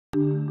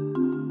Okay,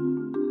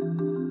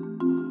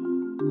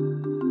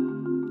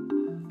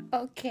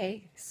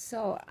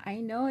 so I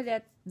know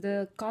that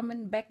the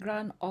common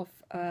background of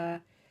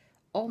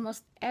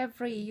almost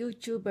every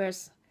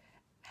YouTubers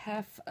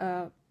have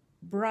a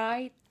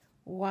bright,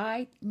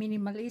 white,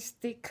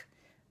 minimalistic,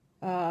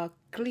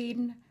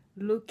 clean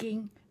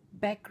looking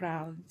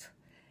background.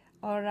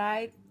 All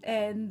right,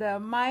 and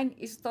mine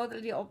is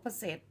totally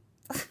opposite.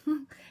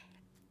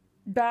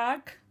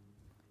 Dark,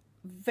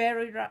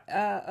 very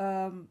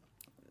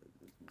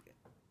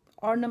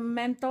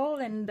ornamental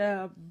and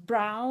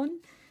brown,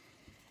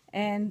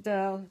 and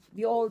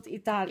the old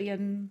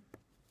Italian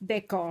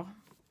decor.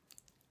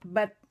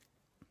 But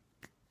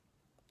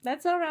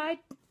that's all right.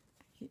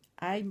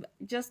 I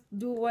just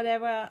do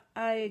whatever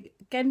I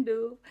can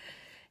do,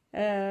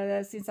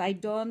 since I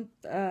don't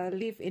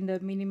live in the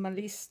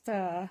minimalist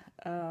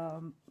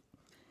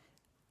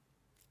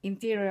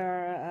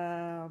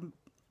interior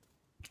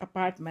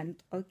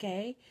apartment.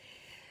 Okay,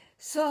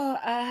 so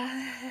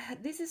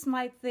this is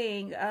my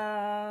thing.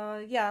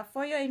 Yeah,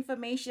 for your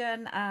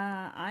information,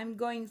 I'm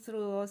going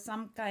through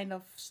some kind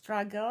of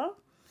struggle,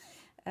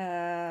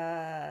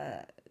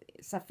 uh,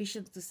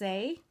 sufficient to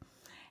say.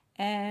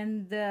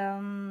 And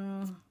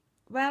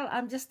well,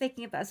 I'm just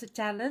taking it as a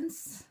challenge.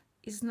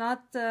 It's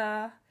not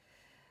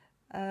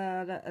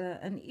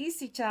an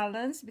easy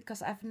challenge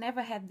because I've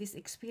never had this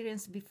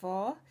experience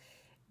before,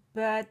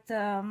 but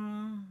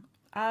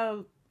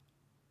I'll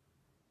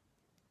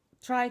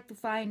try to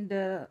find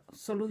the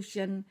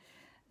solution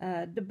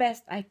the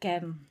best I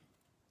can,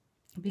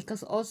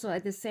 because also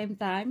at the same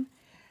time,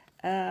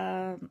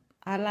 I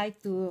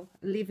like to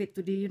leave it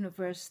to the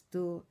universe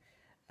to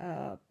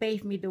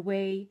pave me the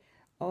way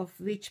of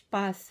which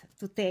path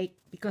to take,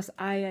 because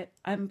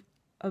I'm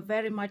a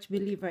very much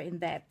believer in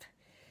that,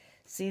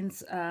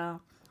 since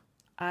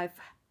I've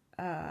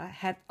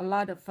had a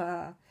lot of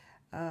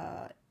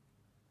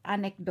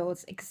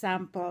anecdotes,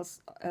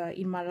 examples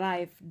in my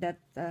life that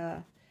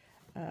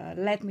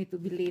led me to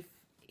believe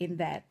in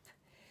that.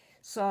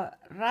 So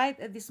right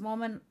at this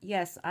moment,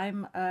 yes,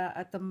 I'm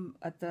at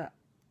the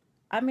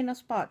I'm in a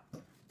spot,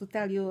 to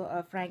tell you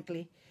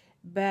frankly,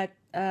 but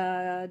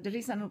the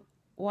reason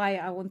why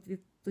I wanted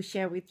to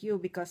share with you,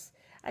 because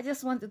I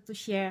just wanted to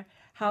share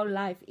how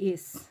life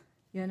is,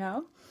 you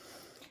know,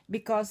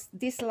 because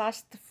these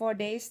last 4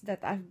 days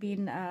that I've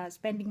been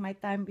spending my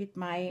time with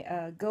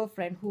my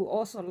girlfriend, who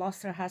also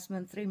lost her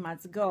husband 3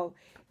 months ago,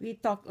 we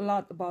talked a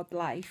lot about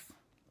life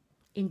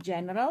in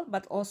general,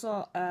 but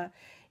also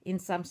in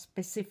some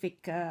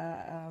specific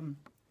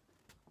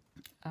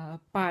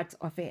parts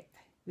of it,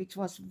 which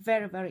was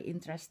very, very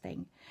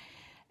interesting.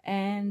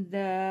 And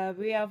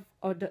we are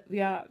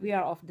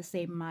of the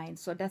same mind,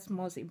 so that's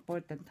most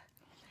important.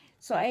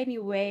 So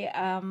anyway,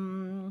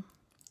 I'm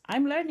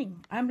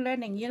learning.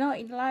 You know,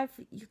 in life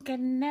you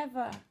can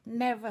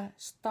never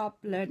stop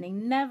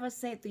learning. Never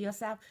say to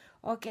yourself,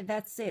 okay,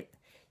 that's it,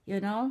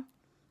 you know,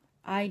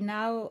 I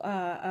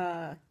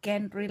now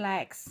can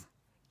relax.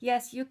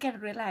 Yes, you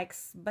can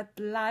relax, but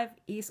life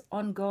is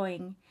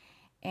ongoing,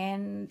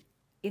 and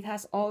it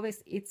has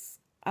always its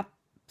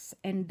ups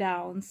and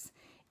downs,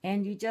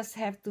 and you just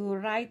have to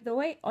ride the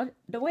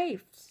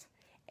waves.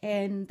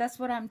 And that's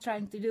what I'm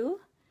trying to do.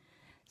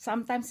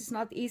 Sometimes it's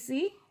not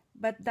easy,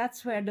 but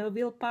that's where the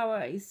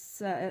willpower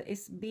is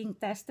being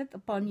tested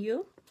upon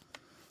you,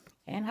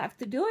 and have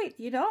to do it.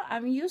 You know,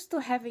 I'm used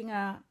to having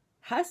a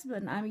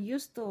husband. I'm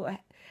used to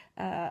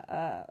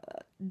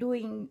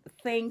doing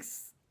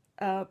things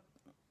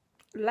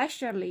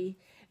leisurely,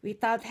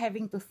 without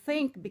having to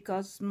think,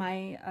 because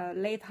my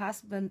late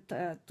husband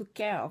took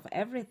care of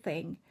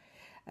everything,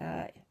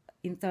 uh,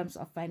 in terms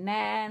of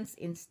finance,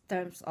 in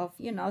terms of,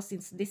 you know,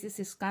 since this is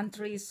his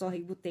country, so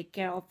he would take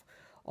care of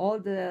all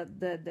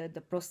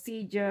the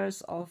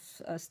procedures of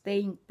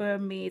staying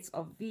permits,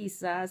 of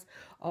visas,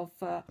 of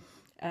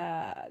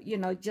you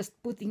know,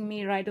 just putting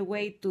me right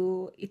away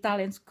to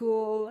Italian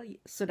school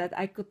so that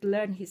I could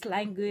learn his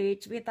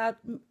language without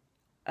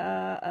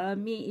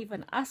me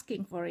even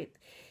asking for it.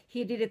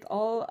 He did it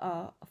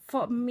all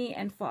for me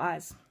and for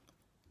us.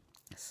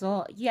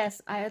 So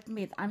yes, I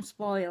admit I'm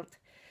spoiled,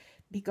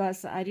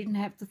 because I didn't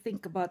have to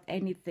think about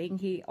anything.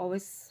 He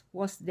always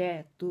was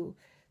there to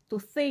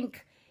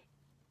think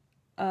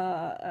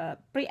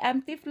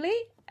preemptively,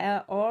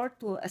 or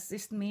to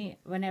assist me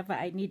whenever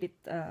I needed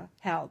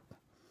help.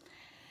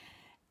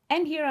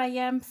 And here I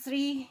am,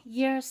 3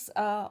 years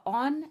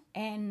on,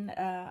 and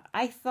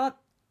I thought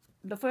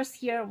the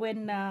first year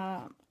when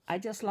I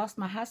just lost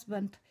my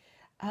husband,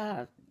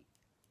 uh,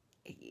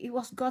 it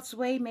was God's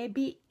way.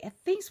 Maybe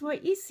things were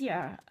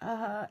easier.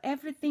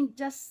 Everything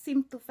just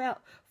seemed to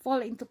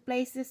fall into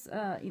places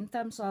in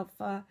terms of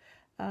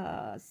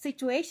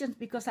situations,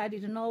 because I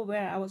didn't know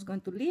where I was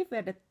going to live,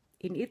 whether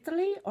in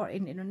Italy or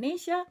in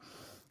Indonesia.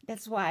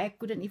 That's why I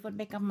couldn't even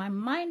make up my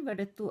mind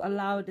whether to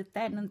allow the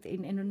tenant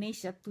in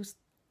Indonesia to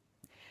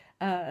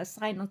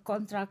sign a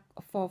contract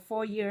for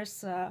 4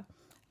 years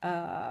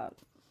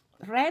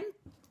rent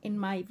in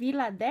my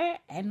villa there,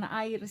 and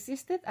I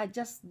resisted. I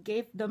just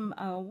gave them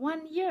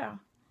 1 year.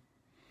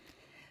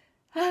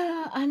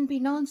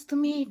 Unbeknownst to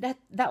me,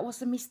 that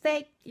was a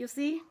mistake, you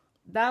see.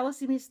 That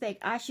was a mistake.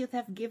 I should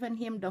have given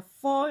him the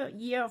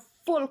 4-year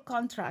full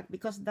contract,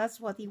 because that's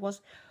what he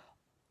was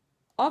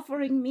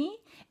offering me.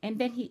 And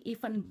then he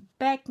even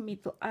begged me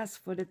to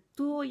ask for the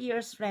 2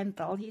 years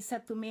rental. He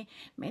said to me,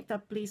 Meta,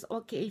 please,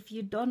 okay, if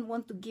you don't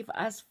want to give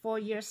us 4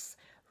 years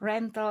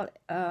rental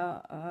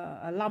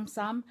lump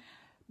sum,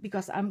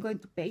 because I'm going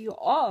to pay you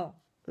all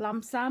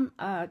lump sum,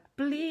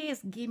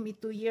 please give me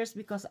 2 years,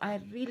 because I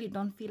really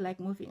don't feel like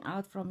moving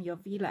out from your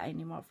villa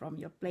anymore, from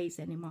your place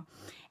anymore.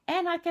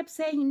 And I kept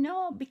saying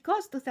no,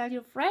 because to tell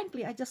you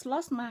frankly, I just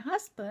lost my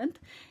husband,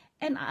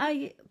 and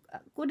I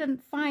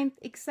couldn't find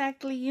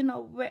exactly, you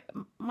know, where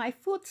my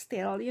foot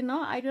still, you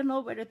know. I don't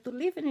know whether to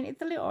live in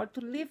Italy or to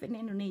live in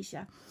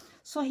Indonesia.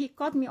 So he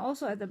caught me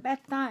also at a bad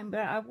time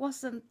where I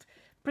wasn't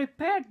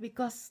prepared,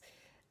 because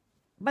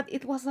but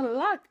it was a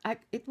luck.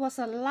 It was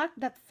a luck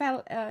that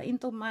fell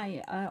into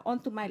my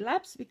onto my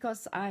laps,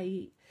 because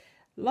I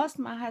lost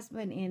my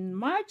husband in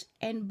March,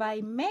 and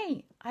by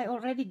May I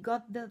already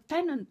got the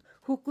tenant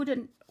who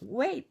couldn't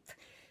wait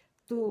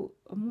to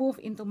move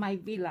into my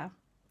villa.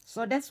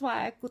 So that's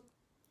why I could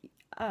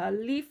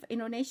leave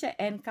Indonesia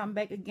and come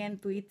back again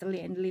to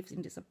Italy and live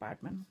in this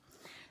apartment.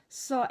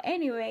 So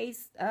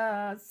anyways,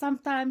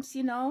 sometimes,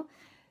 you know,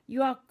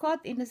 you are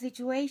caught in a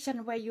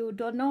situation where you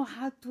don't know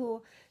how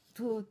to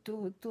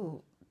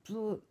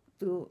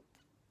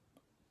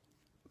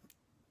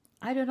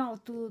I don't know,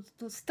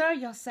 to stir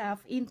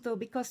yourself into,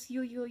 because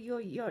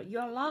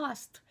you're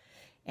lost,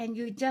 and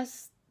you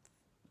just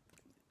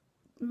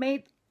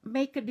make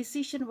a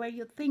decision where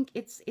you think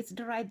it's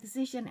the right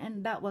decision,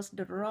 and that was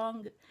the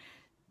wrong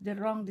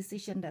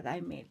decision that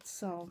I made.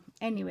 So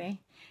anyway,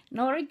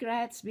 no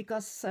regrets,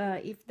 because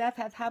if that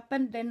had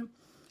happened, then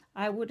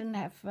I wouldn't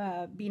have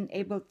been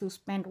able to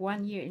spend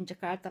 1 year in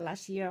Jakarta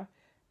last year.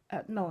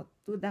 No,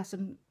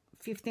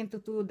 2015 to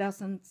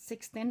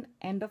 2016,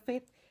 end of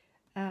it,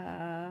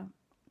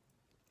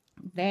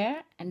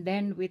 there, and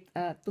then with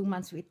 2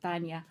 months with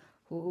Tanya,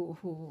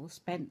 who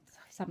spent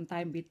some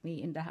time with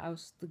me in the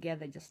house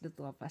together, just the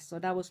two of us. So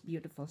that was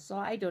beautiful. So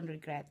I don't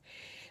regret.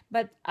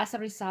 But as a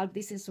result,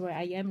 this is where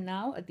I am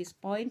now, at this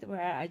point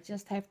where I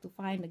just have to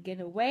find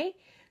again a way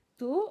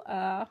to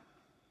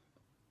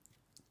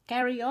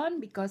carry on,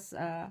 because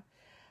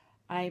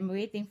I'm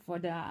waiting for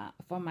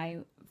my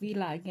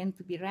villa again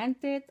to be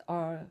rented,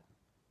 or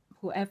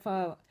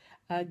whoever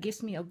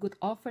gives me a good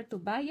offer to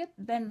buy it,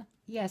 then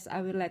yes,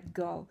 I will let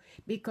go,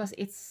 because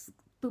it's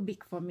too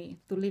big for me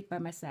to live by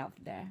myself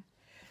there.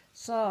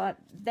 So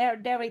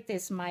there it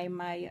is, my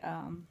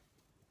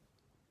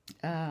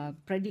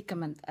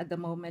predicament at the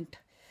moment.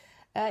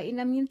 In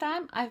the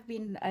meantime, I've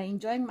been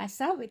enjoying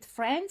myself with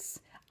friends,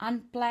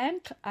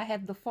 unplanned. I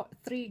had the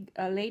 3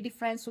 lady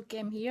friends who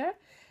came here,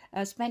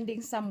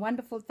 spending some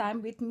wonderful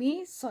time with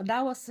me. So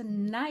that was a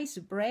nice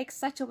break,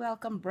 such a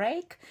welcome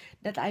break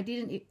that I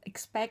didn't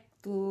expect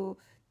to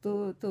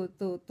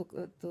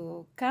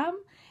come.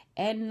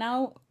 And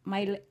now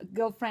my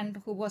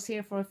girlfriend who was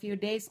here for a few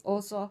days,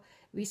 also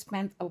we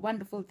spent a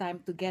wonderful time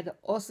together,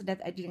 also that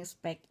I didn't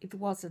expect. It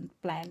wasn't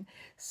planned.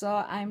 So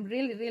I'm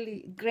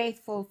really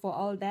grateful for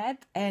all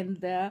that.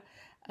 And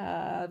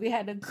we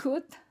had a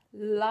good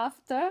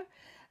laughter,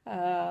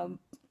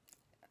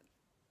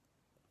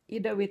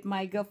 either with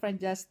my girlfriend,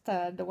 just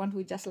the one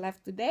who just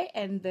left today,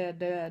 and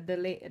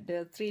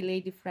the 3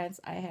 lady friends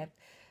I had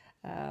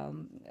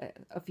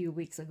a few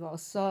weeks ago.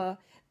 So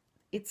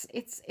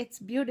it's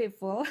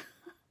beautiful.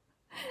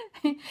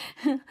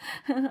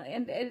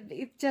 And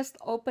it just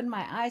opened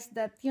my eyes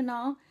that, you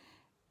know,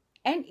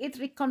 and it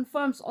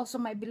reconfirms also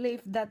my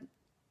belief that,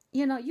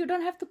 you know, you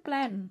don't have to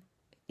plan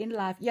in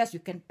life. Yes, you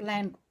can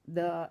plan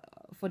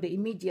for the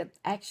immediate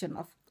action,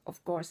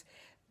 of course,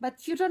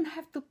 but you don't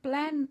have to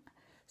plan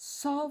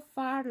so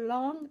far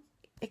long,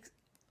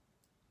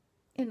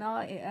 you know.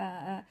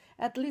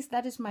 At least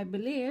that is my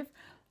belief.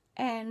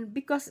 And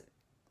because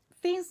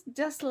things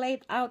just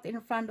laid out in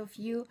front of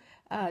you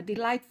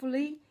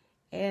delightfully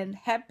and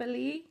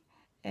happily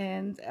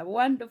and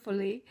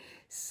wonderfully.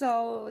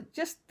 So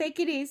just take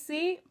it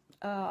easy.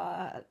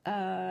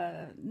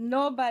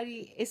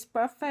 Nobody is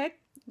perfect.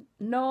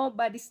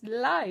 Nobody's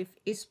life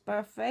is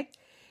perfect.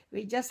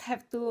 We just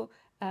have to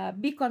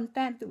be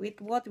content with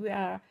what we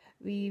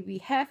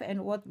have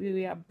and what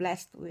we are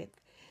blessed with.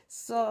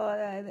 So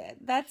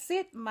that's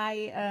it,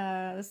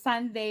 my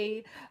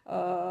Sunday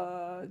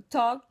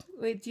talk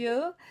with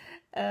you.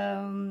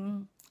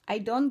 I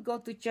don't go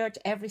to church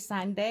every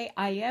Sunday.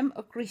 I am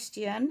a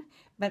Christian,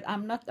 but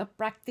I'm not a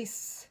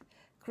practice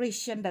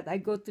Christian that I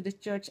go to the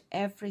church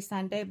every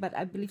Sunday. But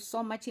I believe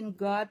so much in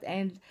God,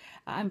 and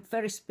I'm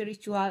very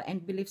spiritual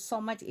and believe so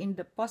much in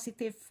the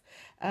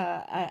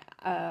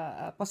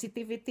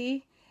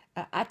positivity,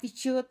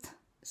 attitude,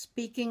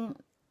 speaking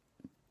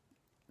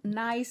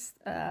nice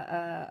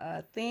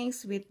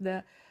things with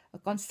the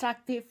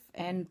constructive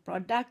and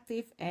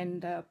productive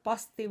and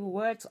positive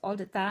words all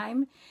the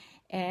time,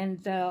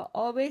 and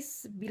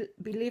always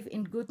believe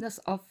in goodness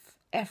of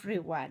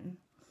everyone.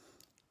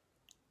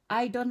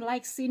 I don't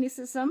like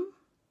cynicism.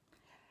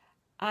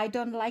 I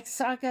don't like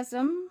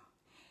sarcasm,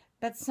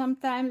 but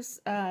sometimes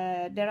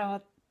there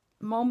are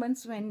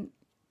moments when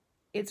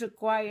it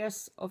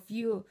requires of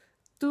you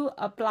to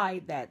apply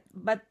that,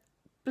 but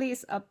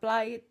please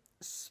apply it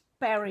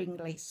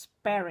sparingly,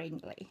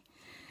 sparingly.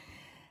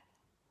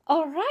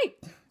 All right,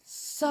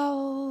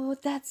 so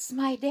that's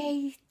my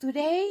day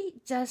today,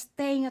 just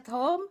staying at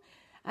home.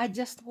 I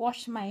just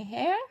washed my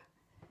hair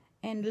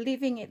and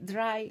leaving it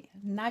dry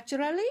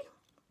naturally,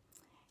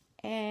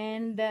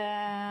 and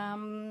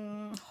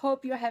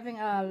hope you're having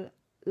a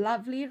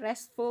lovely,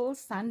 restful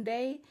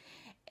Sunday,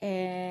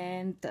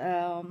 and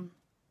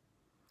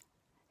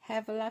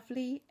have a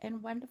lovely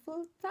and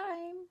wonderful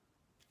time.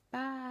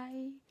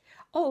 Bye.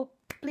 Oh,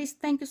 please,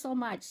 thank you so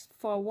much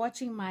for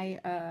watching my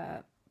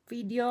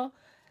video,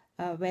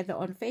 whether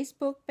on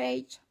Facebook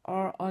page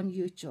or on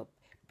YouTube.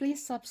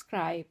 Please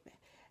subscribe.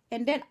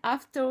 And then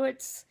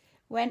afterwards,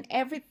 when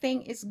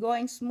everything is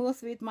going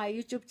smooth with my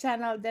YouTube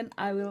channel, then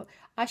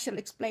I shall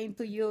explain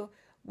to you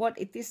what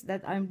it is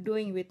that I'm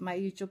doing with my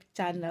YouTube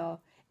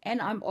channel.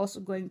 And I'm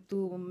also going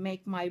to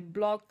make my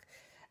blog,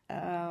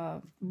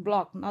 not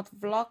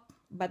vlog,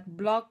 but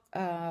blog,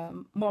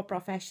 more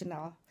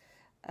professional,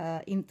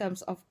 in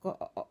terms of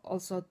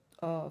also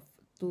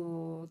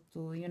to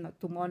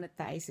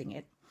monetizing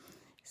it.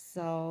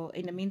 So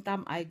in the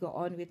meantime, I go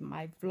on with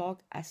my vlog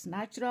as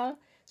natural,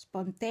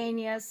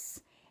 spontaneous,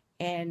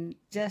 and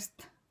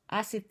just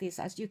as it is,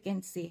 as you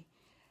can see.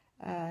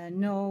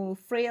 No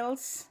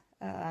frills,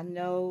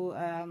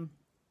 no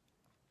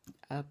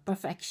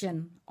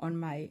perfection on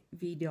my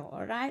video.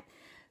 All right,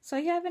 so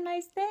you have a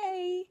nice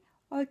day.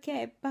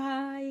 Okay,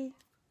 bye.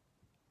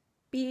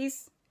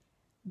 Peace.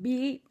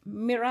 Be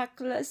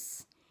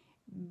miraculous,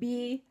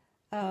 be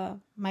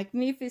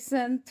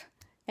magnificent,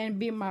 and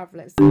be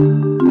marvelous.